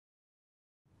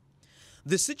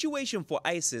The situation for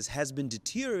ISIS has been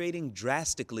deteriorating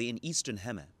drastically in eastern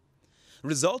Hema,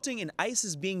 resulting in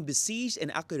ISIS being besieged in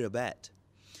Aqirabat.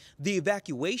 The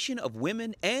evacuation of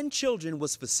women and children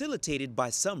was facilitated by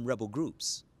some rebel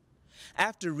groups.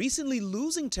 After recently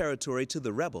losing territory to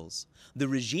the rebels, the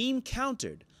regime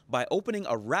countered by opening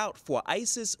a route for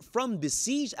ISIS from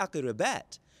besieged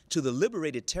Aqirabat to the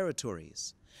liberated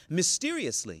territories.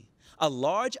 Mysteriously, a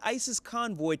large ISIS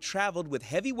convoy traveled with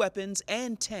heavy weapons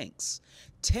and tanks,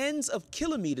 tens of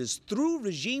kilometers through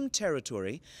regime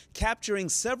territory, capturing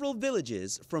several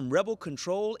villages from rebel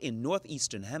control in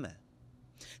northeastern Hema.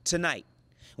 Tonight,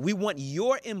 we want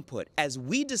your input as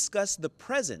we discuss the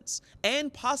presence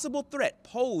and possible threat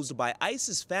posed by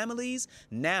ISIS families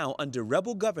now under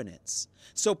rebel governance.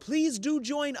 So please do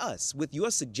join us with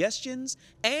your suggestions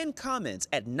and comments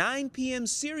at 9 p.m.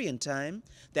 Syrian time,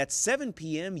 that's 7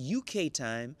 p.m. UK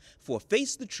time, for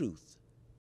Face the Truth.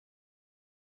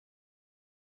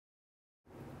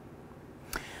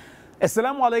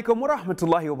 Assalamu alaikum wa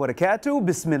rahmatullahi wa barakatuh.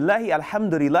 Bismillahi,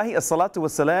 alhamdulillahi, as-salatu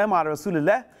was-salam ala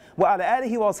rasulillah wa ala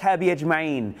alihi wa ashabi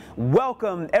ajma'een.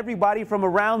 Welcome everybody from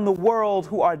around the world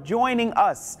who are joining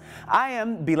us. I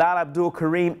am Bilal Abdul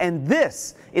Kareem and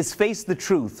this is Face the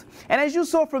Truth. And as you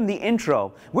saw from the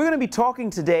intro, we're going to be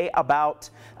talking today about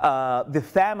the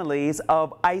families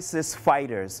of ISIS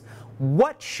fighters.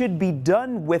 What should be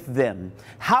done with them?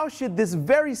 How should this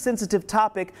very sensitive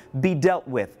topic be dealt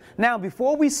with? Now,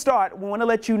 before we start, we want to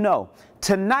let you know,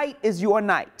 tonight is your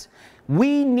night.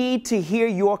 We need to hear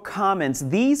your comments.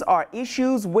 These are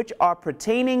issues which are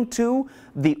pertaining to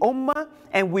the Ummah,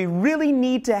 and we really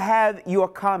need to have your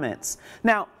comments.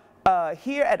 Now,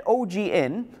 here at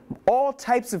OGN, all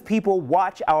types of people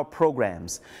watch our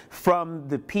programs, from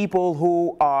the people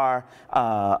who are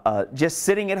just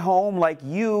sitting at home like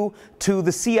you, to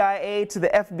the CIA, to the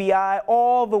FBI,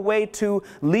 all the way to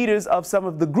leaders of some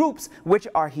of the groups which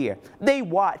are here. They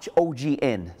watch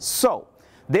OGN. So,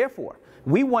 therefore,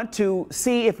 we want to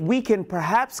see if we can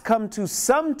perhaps come to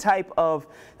some type of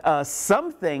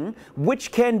something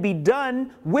which can be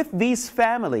done with these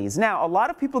families. Now, a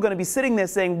lot of people are going to be sitting there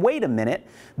saying, wait a minute,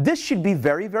 this should be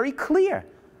very, very clear.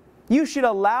 You should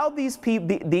allow these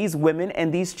women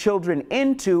and these children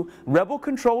into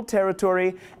rebel-controlled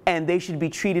territory, and they should be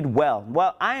treated well.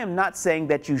 Well, I am not saying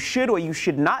that you should or you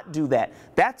should not do that.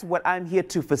 That's what I'm here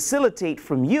to facilitate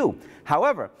from you.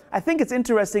 However, I think it's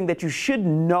interesting that you should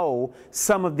know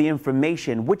some of the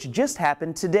information which just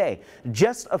happened today,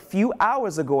 just a few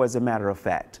hours ago, as a matter of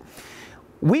fact.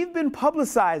 We've been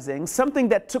publicizing something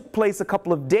that took place a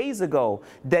couple of days ago,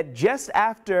 that just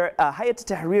after Hayat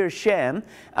Tahrir Sham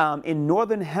in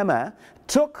northern Hema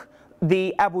took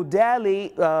the Abu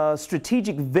Dali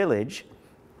strategic village.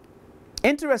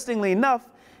 Interestingly enough,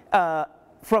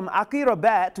 from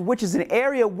Aqirabat, which is an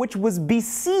area which was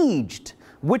besieged,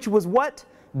 which was what?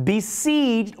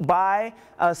 Besieged by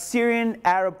Syrian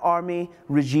Arab Army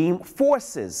regime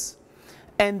forces.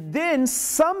 And then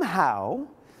somehow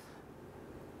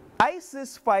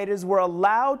ISIS fighters were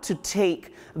allowed to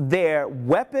take their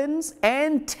weapons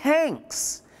and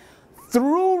tanks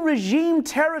through regime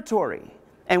territory.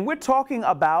 And we're talking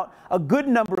about a good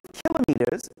number of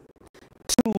kilometers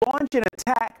to launch an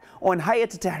attack on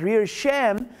Hayat Tahrir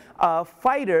Sham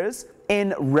fighters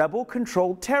in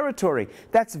rebel-controlled territory.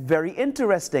 That's very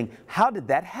interesting. How did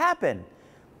that happen?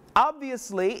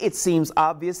 Obviously, it seems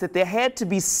obvious that there had to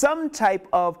be some type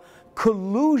of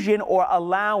collusion or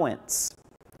allowance.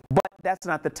 But that's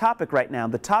not the topic right now.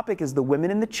 The topic is the women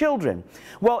and the children.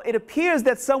 Well, it appears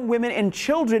that some women and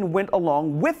children went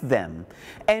along with them.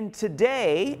 And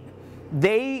today,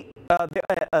 a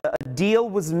deal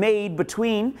was made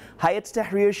between Hayat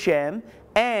Tahrir Sham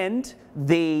and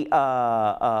the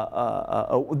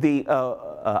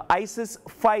ISIS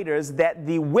fighters that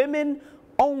the women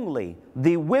only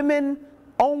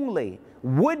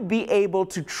would be able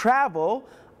to travel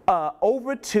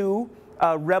over to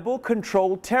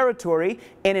rebel-controlled territory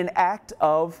in an act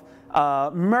of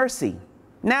mercy.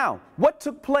 Now, what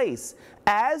took place?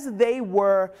 As they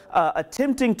were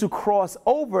attempting to cross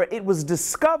over, it was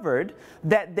discovered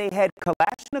that they had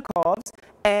Kalashnikovs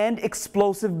and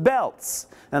explosive belts.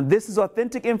 Now, this is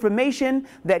authentic information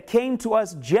that came to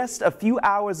us just a few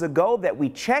hours ago that we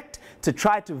checked to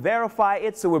try to verify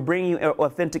it, so we're bringing you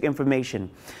authentic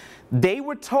information. They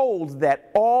were told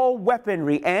that all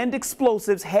weaponry and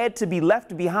explosives had to be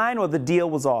left behind or the deal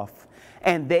was off.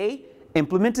 And they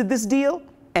implemented this deal,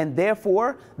 and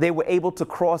therefore they were able to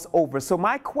cross over. So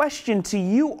my question to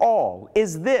you all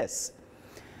is this.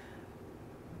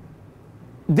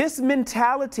 This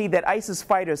mentality that ISIS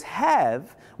fighters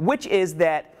have, which is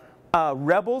that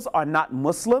rebels are not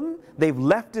Muslim. They've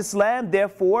left Islam,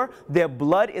 therefore their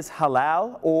blood is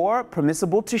halal or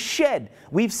permissible to shed.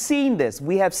 We've seen this.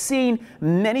 We have seen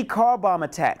many car bomb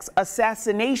attacks,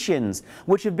 assassinations,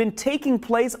 which have been taking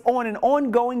place on an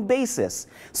ongoing basis.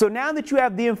 So now that you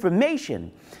have the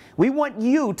information, we want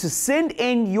you to send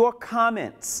in your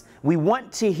comments. We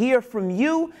want to hear from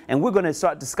you, and we're going to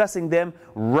start discussing them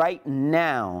right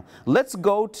now. Let's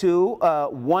go to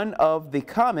one of the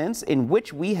comments in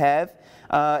which we have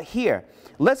here.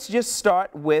 Let's just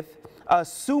start with a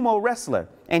sumo wrestler.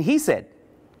 And he said,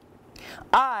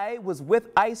 I was with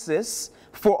ISIS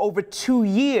for over 2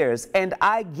 years, and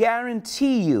I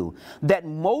guarantee you that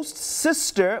most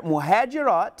sister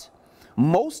muhajirat,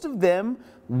 most of them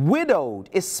widowed,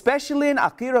 especially in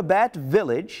Aqirabat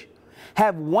village,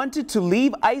 have wanted to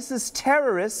leave ISIS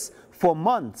terrorists for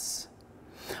months.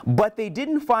 But they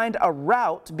didn't find a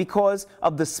route because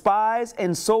of the spies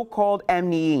and so-called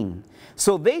amniyin.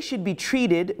 So they should be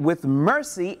treated with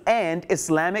mercy and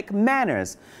Islamic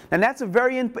manners. And that's a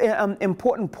very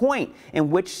important point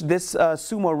in which this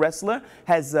sumo wrestler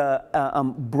has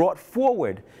brought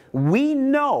forward. We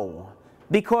know,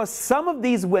 because some of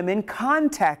these women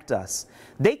contact us.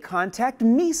 They contact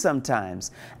me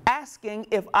sometimes, asking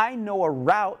if I know a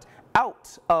route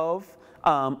out of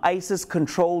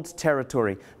ISIS-controlled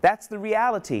territory. That's the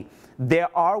reality.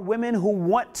 There are women who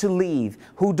want to leave,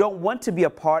 who don't want to be a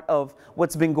part of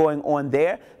what's been going on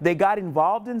there. They got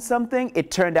involved in something. It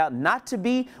turned out not to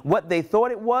be what they thought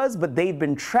it was, but they've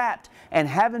been trapped and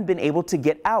haven't been able to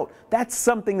get out. That's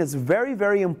something that's very,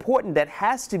 very important that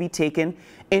has to be taken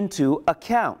into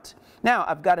account. Now,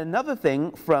 I've got another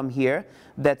thing from here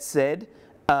that said,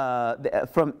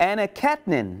 from Anna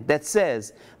Katnin, that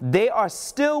says, they are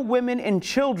still women and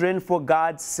children for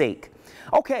God's sake.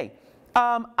 Okay,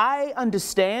 I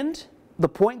understand the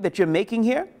point that you're making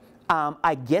here.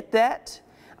 I get that.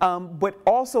 But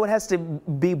also it has to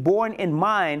be borne in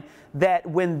mind that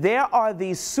when there are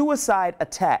these suicide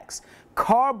attacks,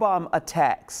 car bomb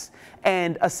attacks,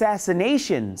 and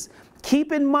assassinations,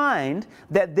 keep in mind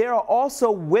that there are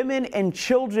also women and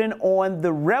children on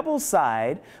the rebel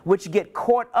side which get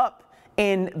caught up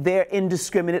in their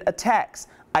indiscriminate attacks.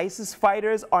 ISIS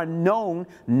fighters are known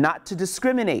not to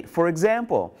discriminate. For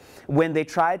example, when they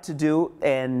tried to do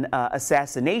an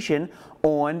assassination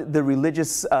on the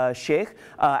religious sheikh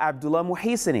Abdullah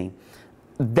Muhaysini,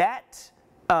 that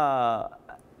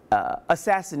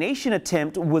assassination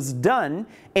attempt was done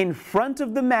in front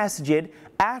of the masjid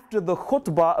after the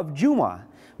khutbah of Jummah,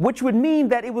 which would mean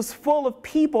that it was full of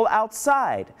people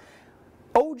outside.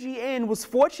 OGN was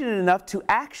fortunate enough to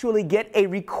actually get a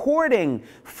recording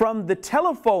from the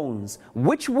telephones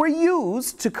which were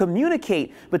used to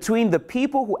communicate between the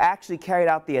people who actually carried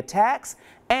out the attacks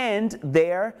and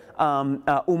their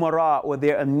umara, or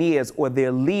their emirs, or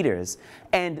their leaders.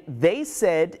 And they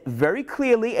said very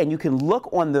clearly, and you can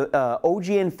look on the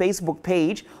OGN Facebook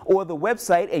page or the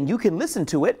website and you can listen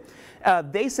to it,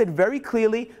 they said very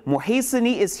clearly,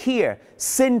 Muhaysini is here,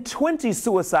 send 20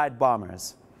 suicide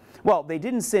bombers. Well, they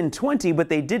didn't send 20, but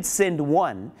they did send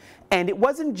one. And it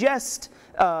wasn't just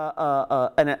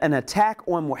an attack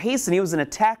on Muhaysini, it was an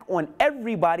attack on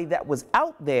everybody that was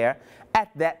out there at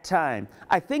that time.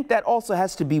 I think that also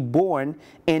has to be borne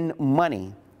in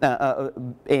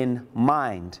in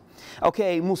mind.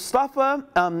 Okay, Mustafa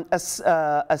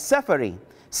Asefari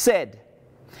said,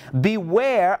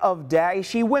 beware of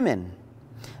Daeshi women.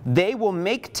 They will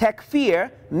make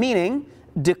takfir, meaning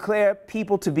declare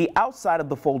people to be outside of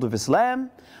the fold of Islam,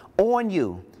 on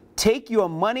you. Take your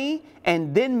money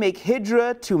and then make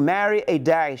hijrah to marry a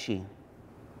Daeshi.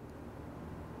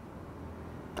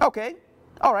 Okay,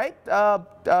 all right,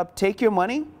 take your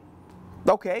money.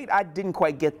 Okay, I didn't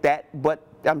quite get that, but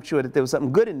I'm sure that there was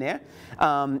something good in there.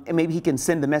 And maybe he can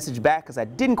send the message back because I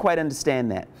didn't quite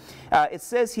understand that. It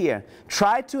says here,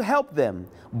 try to help them,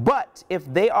 but if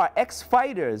they are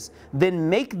ex-fighters, then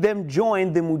make them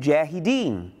join the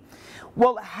Mujahideen.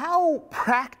 Well, how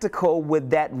practical would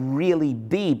that really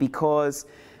be? Because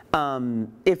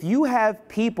if you have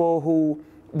people who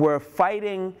were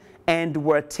fighting and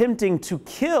were attempting to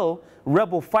kill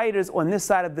rebel fighters on this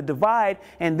side of the divide,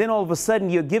 and then all of a sudden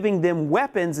you're giving them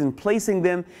weapons and placing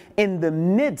them in the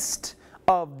midst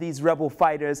of these rebel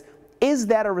fighters, is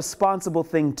that a responsible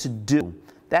thing to do?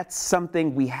 That's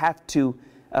something we have to,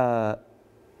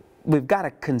 we've got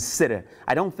to consider.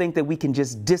 I don't think that we can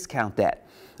just discount that.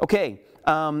 Okay,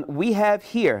 we have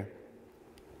here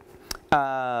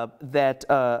that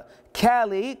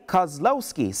Kali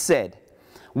Kozlowski said,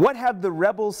 What have the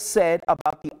rebels said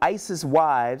about the ISIS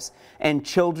wives and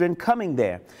children coming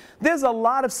there? There's a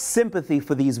lot of sympathy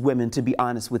for these women, to be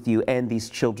honest with you, and these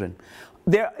children.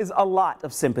 There is a lot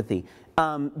of sympathy.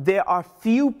 There are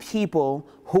few people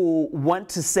who want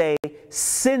to say,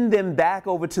 send them back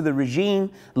over to the regime,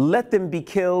 let them be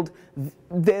killed.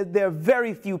 There are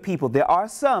very few people. There are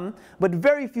some, but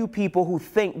very few people who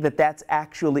think that that's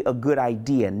actually a good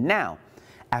idea. Now,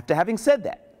 after having said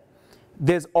that,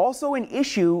 there's also an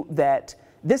issue that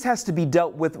this has to be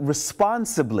dealt with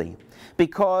responsibly,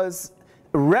 because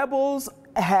rebels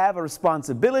have a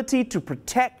responsibility to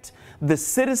protect the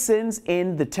citizens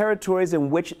in the territories in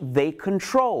which they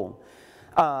control.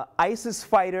 ISIS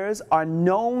fighters are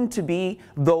known to be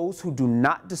those who do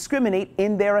not discriminate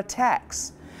in their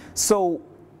attacks. So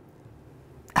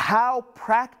how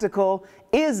practical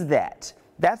is that?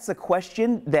 That's a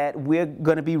question that we're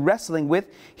going to be wrestling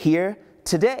with here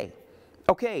today.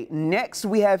 Okay, next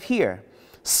we have here,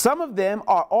 some of them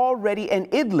are already in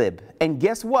Idlib, and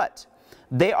guess what?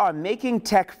 They are making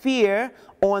takfir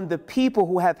on the people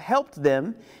who have helped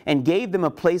them and gave them a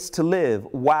place to live.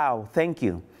 Wow, thank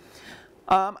you.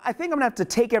 I think I'm going to have to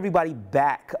take everybody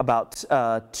back about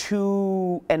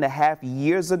 2.5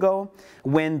 years ago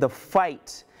when the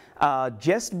fight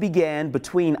just began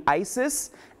between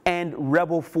ISIS and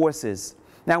rebel forces.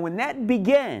 Now, when that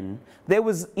began, there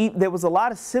was a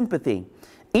lot of sympathy.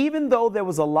 Even though there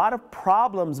was a lot of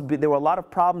problems, there were a lot of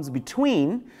problems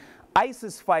between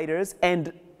ISIS fighters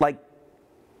and like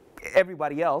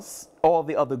everybody else, all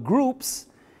the other groups,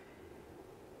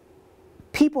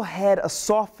 people had a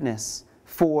softness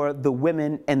for the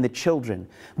women and the children.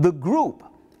 The group,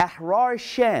 Ahrar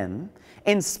Sham,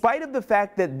 in spite of the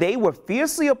fact that they were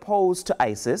fiercely opposed to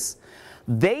ISIS,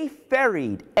 they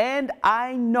ferried, and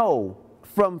I know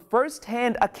from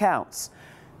first-hand accounts,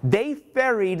 they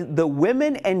ferried the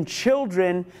women and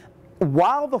children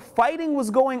while the fighting was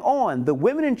going on, the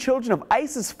women and children of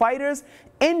ISIS fighters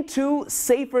into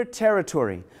safer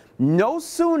territory. No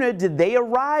sooner did they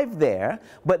arrive there,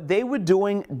 but they were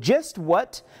doing just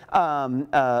what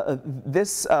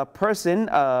this person,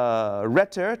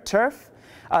 Retter Turf,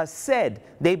 said.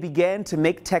 They began to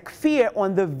make takfir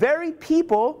on the very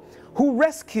people who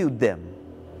rescued them.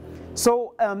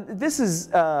 So this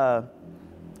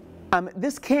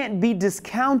can't be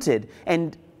discounted,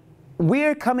 and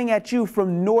we're coming at you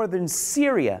from northern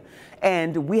Syria,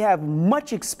 and we have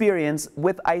much experience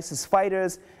with ISIS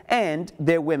fighters and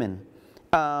their women.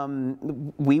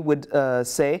 We would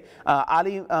say,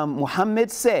 Ali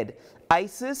Muhammad said,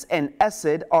 ISIS and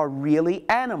Assad are really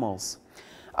animals.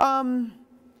 Yeah,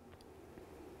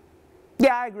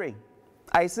 I agree.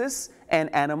 ISIS and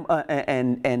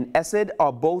Assad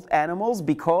are both animals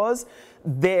because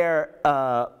they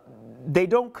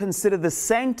don't consider the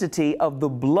sanctity of the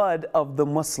blood of the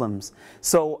Muslims.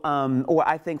 So, or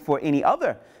I think for any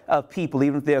other people,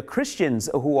 even if they're Christians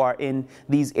who are in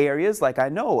these areas, like I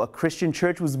know a Christian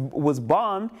church was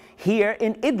bombed here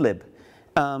in Idlib.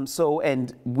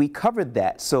 And we covered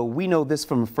that. So we know this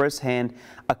from a first-hand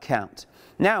account.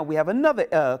 Now we have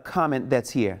another comment that's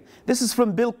here. This is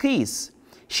from Bilqis.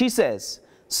 She says,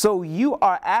 so you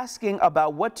are asking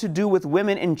about what to do with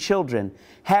women and children.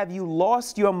 Have you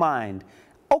lost your mind?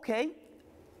 Okay,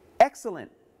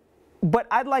 excellent. But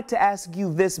I'd like to ask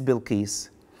you this,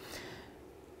 Bilqis.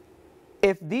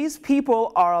 If these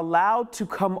people are allowed to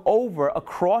come over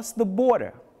across the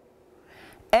border,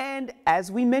 and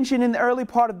as we mentioned in the early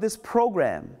part of this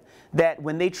program, that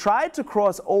when they tried to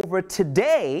cross over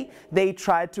today, they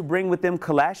tried to bring with them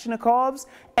Kalashnikovs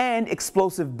and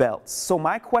explosive belts. So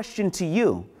my question to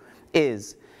you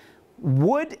is,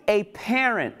 would a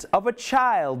parent of a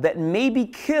child that may be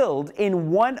killed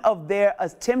in one of their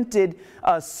attempted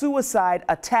suicide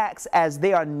attacks, as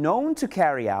they are known to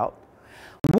carry out,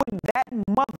 would that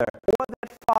mother or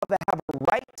that father have a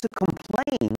right to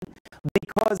complain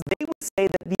because they would say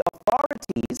that the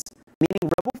authorities, meaning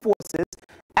rebel forces,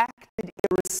 acted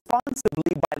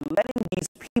irresponsibly by letting these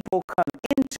people come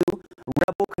into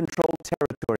rebel-controlled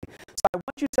territory? So I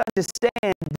want you to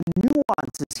understand the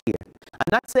nuances here.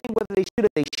 I'm not saying whether they should or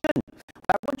they shouldn't,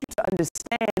 but I want you to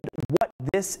understand what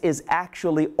this is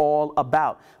actually all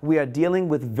about. We are dealing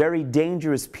with very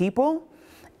dangerous people,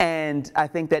 and I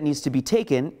think that needs to be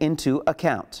taken into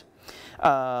account.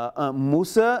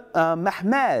 Musa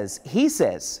Mahmaz, he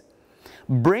says,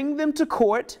 bring them to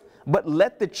court, but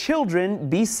let the children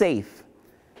be safe.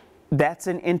 That's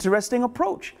an interesting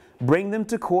approach. Bring them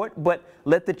to court, but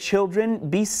let the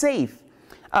children be safe.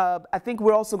 I think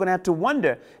we're also going to have to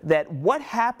wonder that what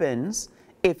happens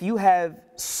if you have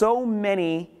so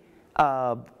many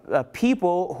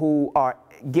people who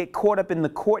get caught up in the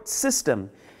court system.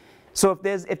 So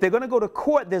if they're going to go to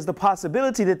court, there's the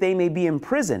possibility that they may be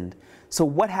imprisoned. So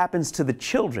what happens to the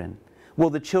children? Will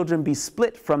the children be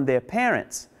split from their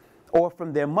parents or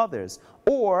from their mothers?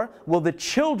 Or will the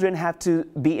children have to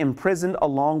be imprisoned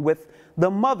along with the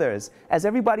mothers? As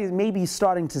everybody is maybe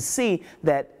starting to see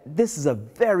that this is a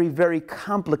very, very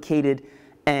complicated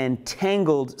and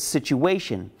tangled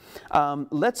situation.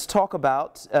 Let's talk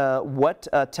about what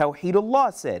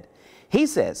Tawheedullah said. He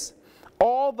says,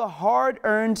 all the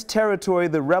hard-earned territory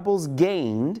the rebels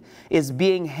gained is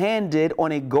being handed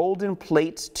on a golden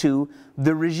plate to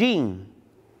the regime.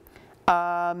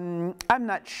 I'm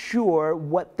not sure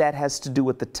what that has to do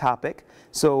with the topic,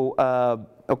 so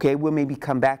okay, we'll maybe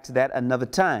come back to that another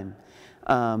time.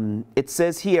 It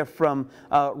says here from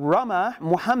Rama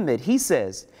Muhammad, he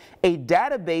says, a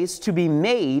database to be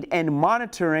made and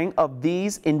monitoring of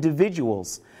these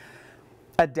individuals.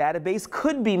 A database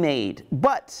could be made,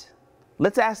 but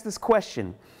let's ask this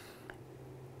question.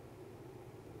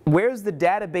 Where's the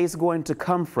database going to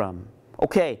come from?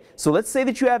 Okay, so let's say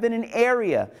that you have in an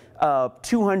area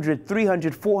 200,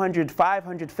 300, 400,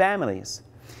 500 families.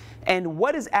 And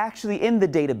what is actually in the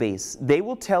database? They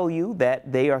will tell you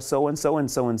that they are so-and-so and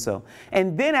so-and-so.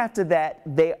 And then after that,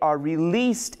 they are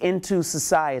released into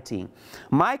society.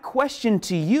 My question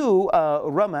to you,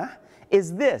 Rama,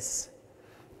 is this.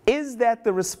 Is that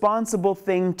the responsible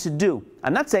thing to do?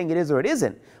 I'm not saying it is or it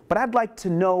isn't, but I'd like to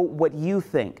know what you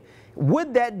think.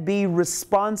 Would that be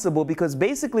responsible? Because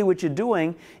basically what you're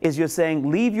doing is you're saying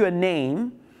leave your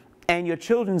name and your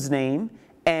children's name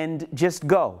and just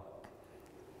go.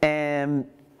 And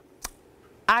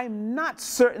I'm not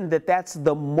certain that that's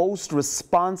the most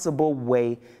responsible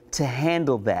way to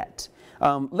handle that.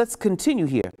 Let's continue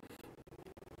here.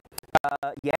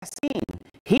 Yasin,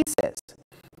 he says,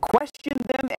 question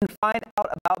them and find out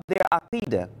about their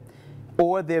aqidah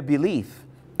or their belief.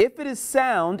 If it is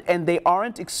sound and they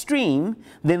aren't extreme,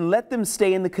 then let them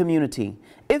stay in the community.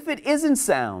 If it isn't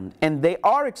sound and they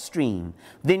are extreme,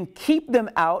 then keep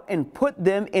them out and put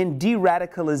them in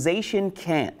de-radicalization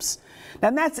camps.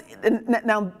 Now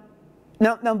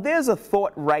there's a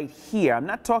thought right here. I'm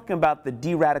not talking about the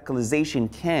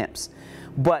de-radicalization camps,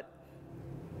 but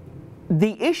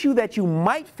the issue that you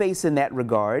might face in that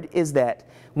regard is that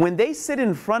when they sit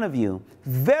in front of you,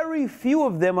 very few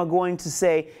of them are going to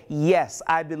say, yes,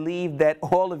 I believe that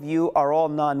all of you are all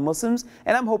non-Muslims,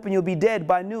 and I'm hoping you'll be dead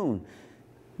by noon.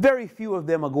 Very few of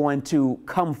them are going to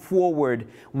come forward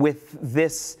with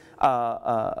this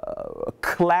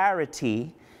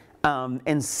clarity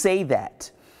and say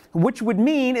that. Which would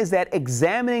mean is that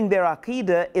examining their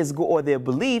aqidah or their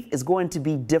belief is going to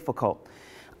be difficult.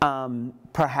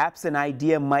 Perhaps an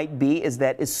idea might be is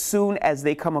that as soon as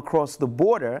they come across the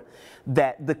border,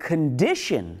 that the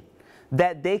condition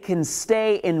that they can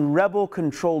stay in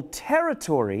rebel-controlled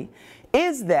territory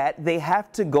is that they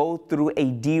have to go through a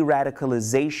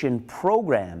de-radicalization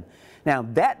program. Now,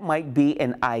 that might be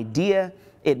an idea,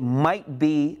 it might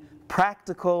be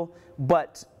practical,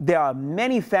 but there are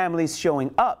many families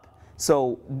showing up.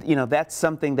 So, you know, that's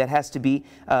something that has to be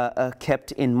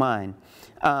kept in mind.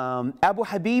 Abu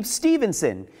Habib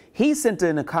Stevenson, he sent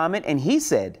in a comment and he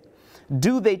said,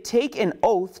 do they take an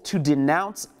oath to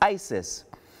denounce ISIS?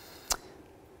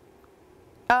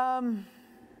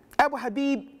 Abu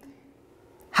Habib,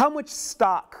 how much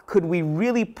stock could we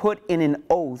really put in an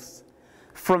oath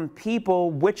from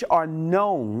people which are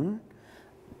known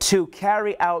to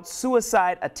carry out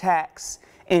suicide attacks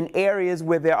in areas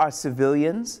where there are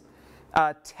civilians,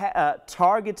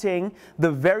 targeting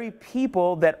the very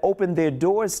people that open their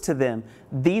doors to them?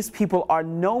 These people are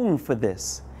known for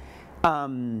this.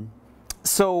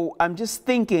 So I'm just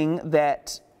thinking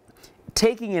that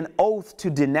taking an oath to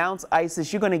denounce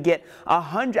ISIS, you're going to get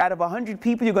 100 out of 100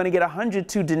 people, you're going to get 100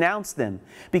 to denounce them,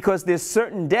 because there's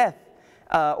certain death,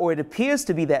 or it appears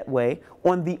to be that way,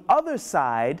 on the other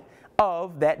side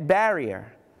of that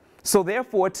barrier. So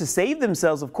therefore, to save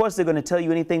themselves, of course, they're going to tell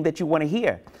you anything that you want to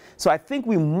hear. So I think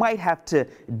we might have to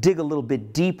dig a little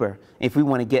bit deeper if we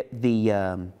want to get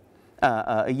the,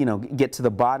 get to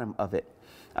the bottom of it.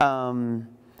 Serkan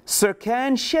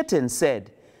Shetin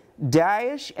said,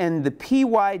 Daesh and the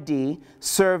PYD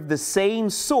serve the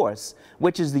same source,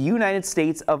 which is the United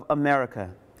States of America.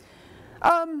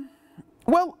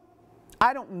 Well,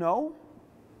 I don't know.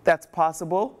 That's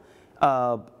possible.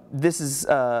 This is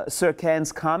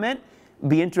Serkan's comment.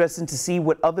 Be interesting to see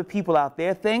what other people out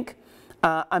there think.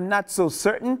 I'm not so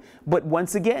certain, but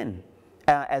once again,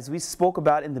 as we spoke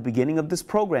about in the beginning of this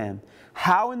program,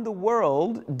 how in the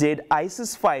world did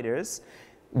ISIS fighters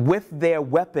with their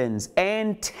weapons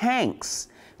and tanks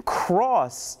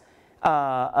cross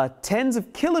tens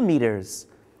of kilometers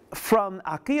from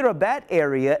Aqirabat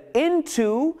area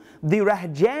into the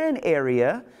Rahjan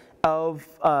area of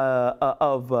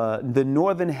the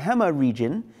northern Hema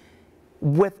region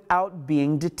without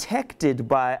being detected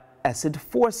by Asad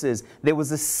forces. There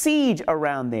was a siege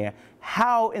around there.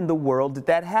 How in the world did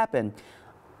that happen?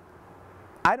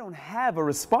 I don't have a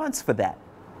response for that.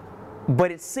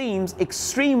 But it seems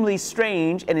extremely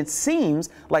strange, and it seems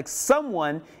like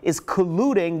someone is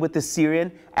colluding with the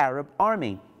Syrian Arab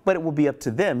army. But it will be up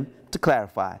to them to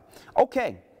clarify.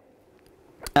 Okay,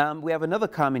 we have another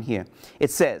comment here. It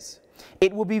says,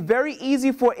 it will be very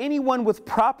easy for anyone with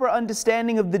proper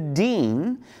understanding of the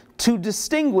deen to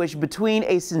distinguish between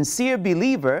a sincere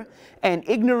believer, an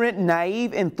ignorant,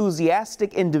 naive,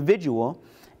 enthusiastic individual,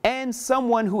 and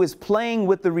someone who is playing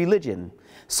with the religion.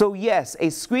 So yes, a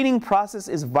screening process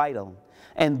is vital,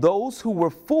 and those who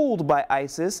were fooled by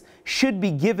ISIS should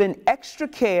be given extra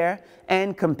care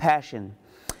and compassion.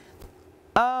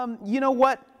 You know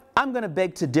what? I'm going to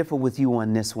beg to differ with you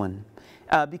on this one.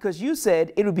 Because you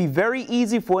said it would be very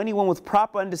easy for anyone with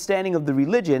proper understanding of the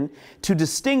religion to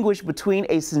distinguish between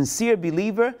a sincere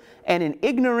believer and an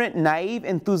ignorant, naive,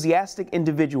 enthusiastic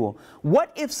individual.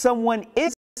 What if someone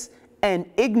is an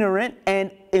ignorant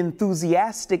and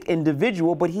enthusiastic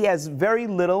individual, but he has very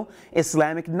little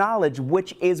Islamic knowledge,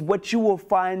 which is what you will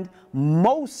find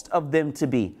most of them to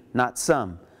be, not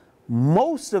some.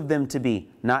 Most of them to be,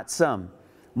 not some.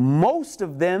 Most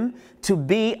of them to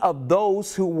be of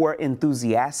those who were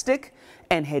enthusiastic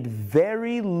and had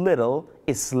very little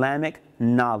Islamic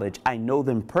knowledge. I know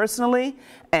them personally,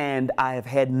 and I have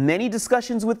had many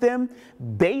discussions with them.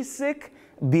 Basic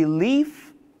belief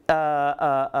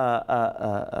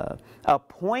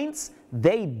points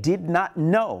they did not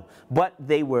know, but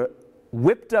they were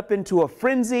whipped up into a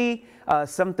frenzy,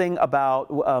 something about,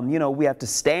 you know, we have to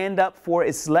stand up for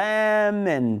Islam,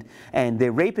 and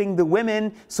they're raping the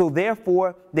women, so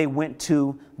therefore they went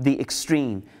to the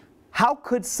extreme. How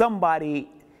could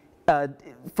somebody,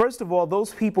 first of all,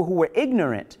 those people who were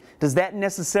ignorant, does that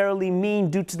necessarily mean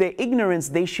due to their ignorance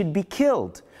they should be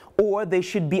killed, or they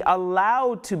should be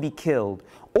allowed to be killed,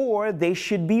 or they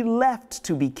should be left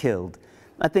to be killed?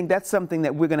 I think that's something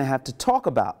that we're going to have to talk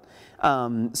about.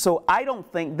 So I don't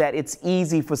think that it's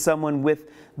easy for someone with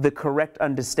the correct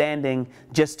understanding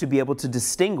just to be able to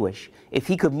distinguish. If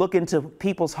he could look into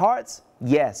people's hearts,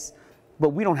 yes, but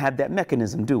we don't have that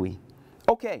mechanism, do we?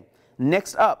 Okay,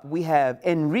 next up we have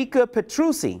Enrica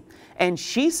Petrucci, and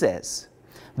she says,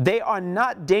 they are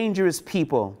not dangerous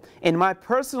people. In my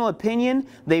personal opinion,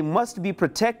 they must be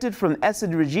protected from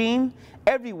Assad regime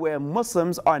everywhere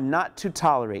Muslims are not to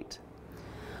tolerate.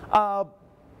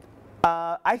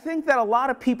 I think that a lot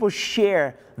of people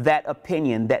share that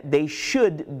opinion, that they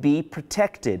should be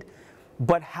protected,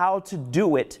 but how to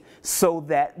do it so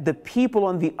that the people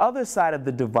on the other side of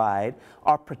the divide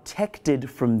are protected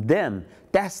from them.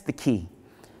 That's the key.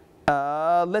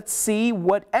 Let's see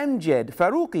what Amjad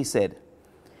Farouqi said.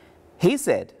 He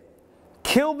said,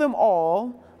 kill them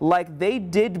all like they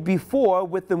did before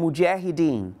with the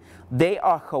Mujahideen. They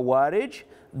are Khawarij.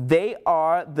 They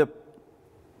are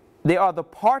the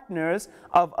partners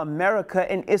of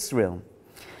America and Israel.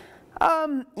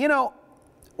 You know,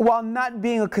 while not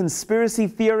being a conspiracy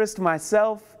theorist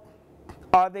myself,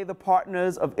 are they the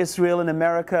partners of Israel and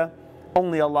America?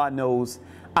 Only Allah knows.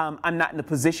 I'm not in a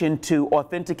position to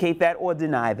authenticate that or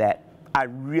deny that. I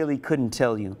really couldn't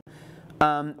tell you.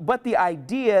 But the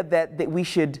idea that we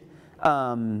should,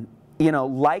 you know,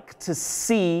 like to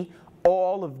see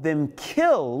all of them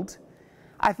killed,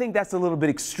 I think that's a little bit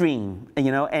extreme,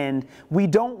 you know, and we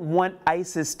don't want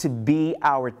ISIS to be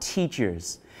our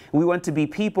teachers. We want to be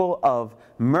people of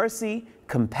mercy,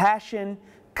 compassion,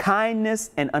 kindness,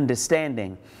 and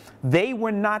understanding. They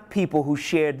were not people who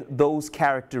shared those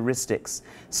characteristics.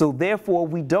 So therefore,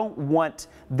 we don't want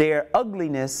their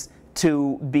ugliness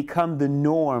to become the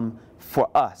norm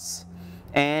for us.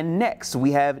 And next,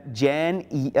 we have Jan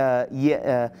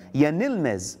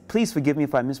Yanilmez. Please forgive me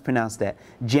if I mispronounce that.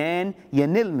 Jan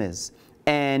Yanilmez.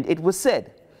 And it was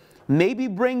said, maybe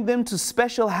bring them to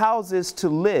special houses to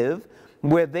live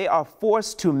where they are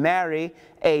forced to marry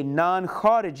a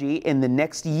non-Khariji in the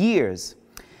next years.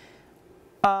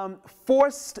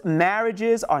 Forced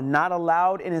marriages are not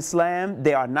allowed in Islam.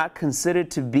 They are not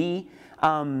considered to be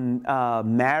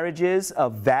marriages, a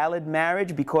valid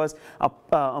marriage, because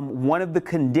one of the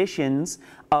conditions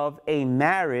of a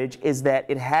marriage is that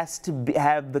it has to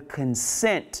have the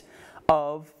consent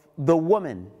of the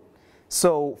woman.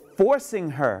 So forcing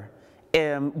her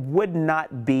would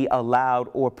not be allowed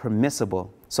or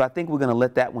permissible. So I think we're going to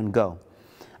let that one go.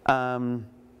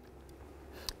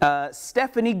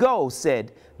 Stephanie Go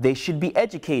said they should be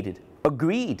educated.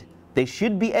 Agreed. They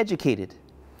should be educated.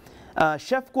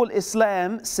 Shafqul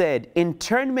Islam said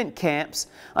internment camps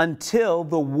until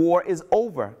the war is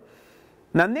over.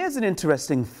 Now there's an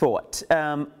interesting thought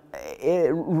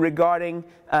regarding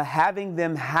having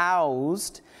them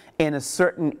housed in a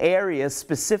certain area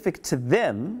specific to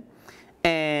them,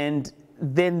 and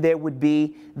then they would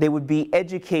be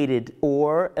educated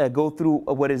or go through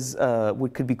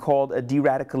what could be called a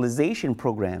de-radicalization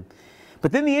program.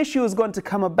 But then the issue is going to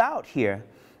come about here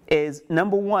is,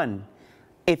 number one,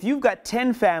 if you've got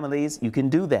 10 families, you can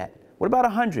do that. What about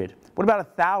 100? What about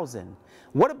 1,000?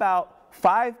 What about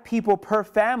 5 people per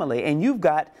family, and you've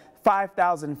got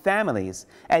 5,000 families?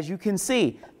 As you can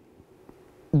see,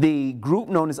 the group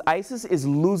known as ISIS is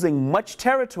losing much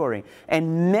territory,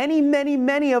 and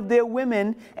many of their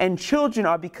women and children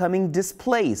are becoming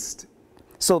displaced.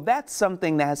 So that's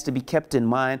something that has to be kept in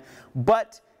mind.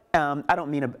 But I don't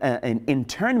mean an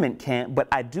internment camp, but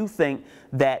I do think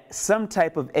that some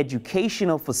type of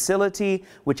educational facility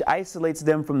which isolates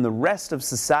them from the rest of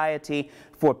society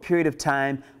for a period of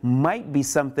time might be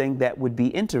something that would be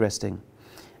interesting.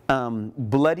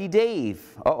 Bloody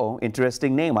Dave,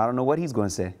 interesting name. I don't know what he's going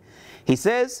to say. He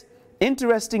says,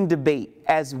 interesting debate.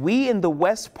 As we in the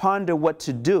West ponder what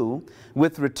to do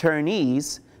with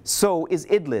returnees, so is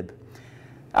Idlib.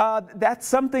 That's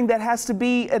something that has to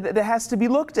be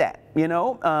looked at. You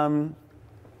know,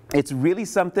 it's really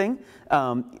something.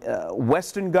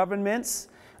 Western governments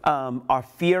are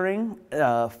fearing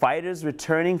fighters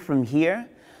returning from here.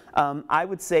 I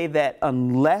would say that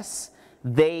unless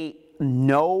they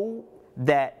know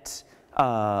that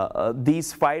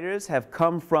these fighters have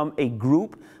come from a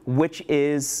group which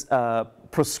is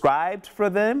prescribed for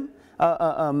them,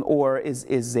 or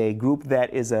is a group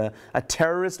that is a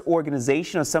terrorist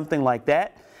organization or something like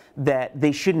that, that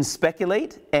they shouldn't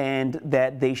speculate and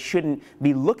that they shouldn't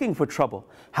be looking for trouble.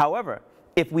 However,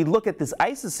 if we look at this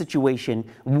ISIS situation,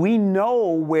 we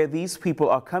know where these people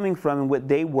are coming from and what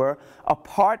they were a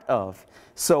part of.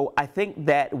 So I think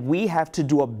that we have to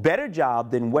do a better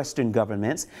job than Western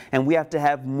governments, and we have to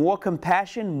have more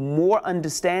compassion, more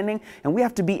understanding, and we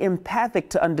have to be empathic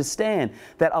to understand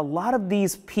that a lot of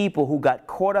these people who got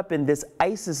caught up in this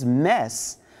ISIS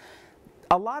mess,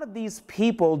 a lot of these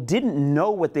people didn't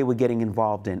know what they were getting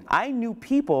involved in. I knew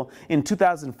people in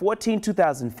 2014,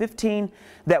 2015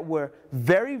 that were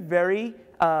very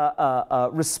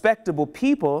respectable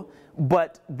people,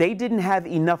 but they didn't have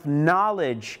enough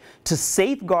knowledge to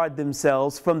safeguard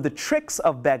themselves from the tricks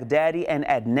of Baghdadi and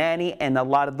Adnani and a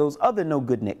lot of those other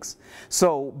no-good-nicks.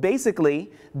 So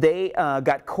basically, they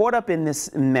got caught up in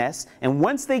this mess, and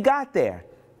once they got there,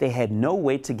 they had no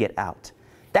way to get out.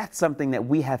 That's something that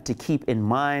we have to keep in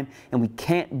mind, and we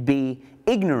can't be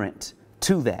ignorant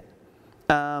to that.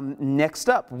 Next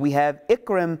up, we have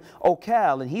Ikram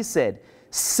Okal, and he said,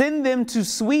 send them to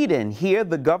Sweden. Here,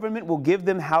 the government will give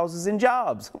them houses and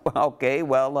jobs. Okay,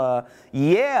 well,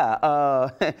 yeah.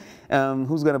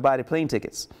 Who's going to buy the plane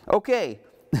tickets? Okay,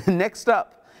 next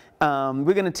up,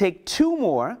 we're going to take 2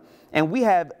 more, and we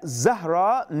have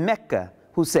Zahra Mecca,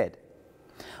 who said,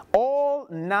 all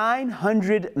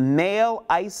 900 male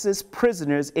ISIS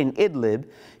prisoners in Idlib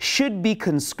should be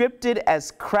conscripted as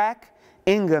crack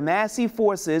Ingamasi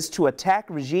forces to attack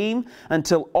regime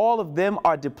until all of them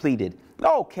are depleted.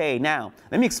 Okay, now,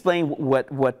 let me explain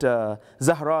what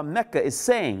Zahra Mecca is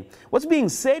saying. What's being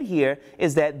said here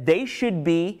is that they should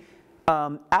be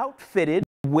outfitted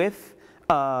with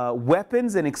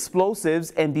weapons and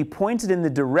explosives and be pointed in the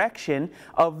direction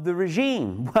of the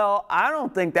regime. Well, I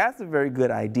don't think that's a very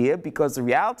good idea, because the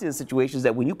reality of the situation is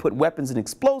that when you put weapons and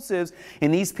explosives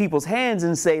in these people's hands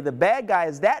and say the bad guy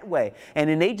is that way, and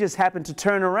then they just happen to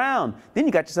turn around, then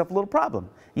you got yourself a little problem,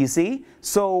 you see?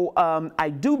 So I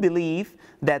do believe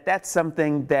that that's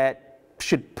something that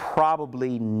should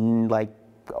probably, I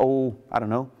don't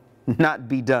know, not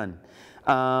be done.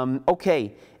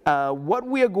 Okay. What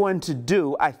we are going to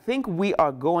do, I think we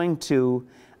are going to,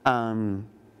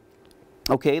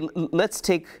 okay, let's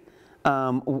take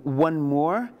one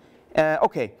more.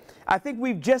 Okay, I think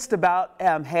we've just about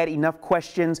had enough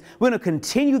questions. We're going to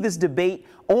continue this debate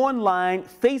online,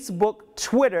 Facebook,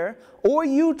 Twitter, or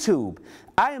YouTube.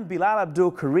 I am Bilal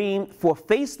Abdul Kareem for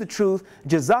Face the Truth.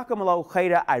 Jazakumullahu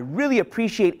khaira. I really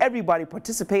appreciate everybody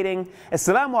participating.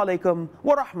 Assalamu alaikum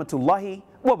wa rahmatullahi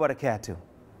wa barakatuh.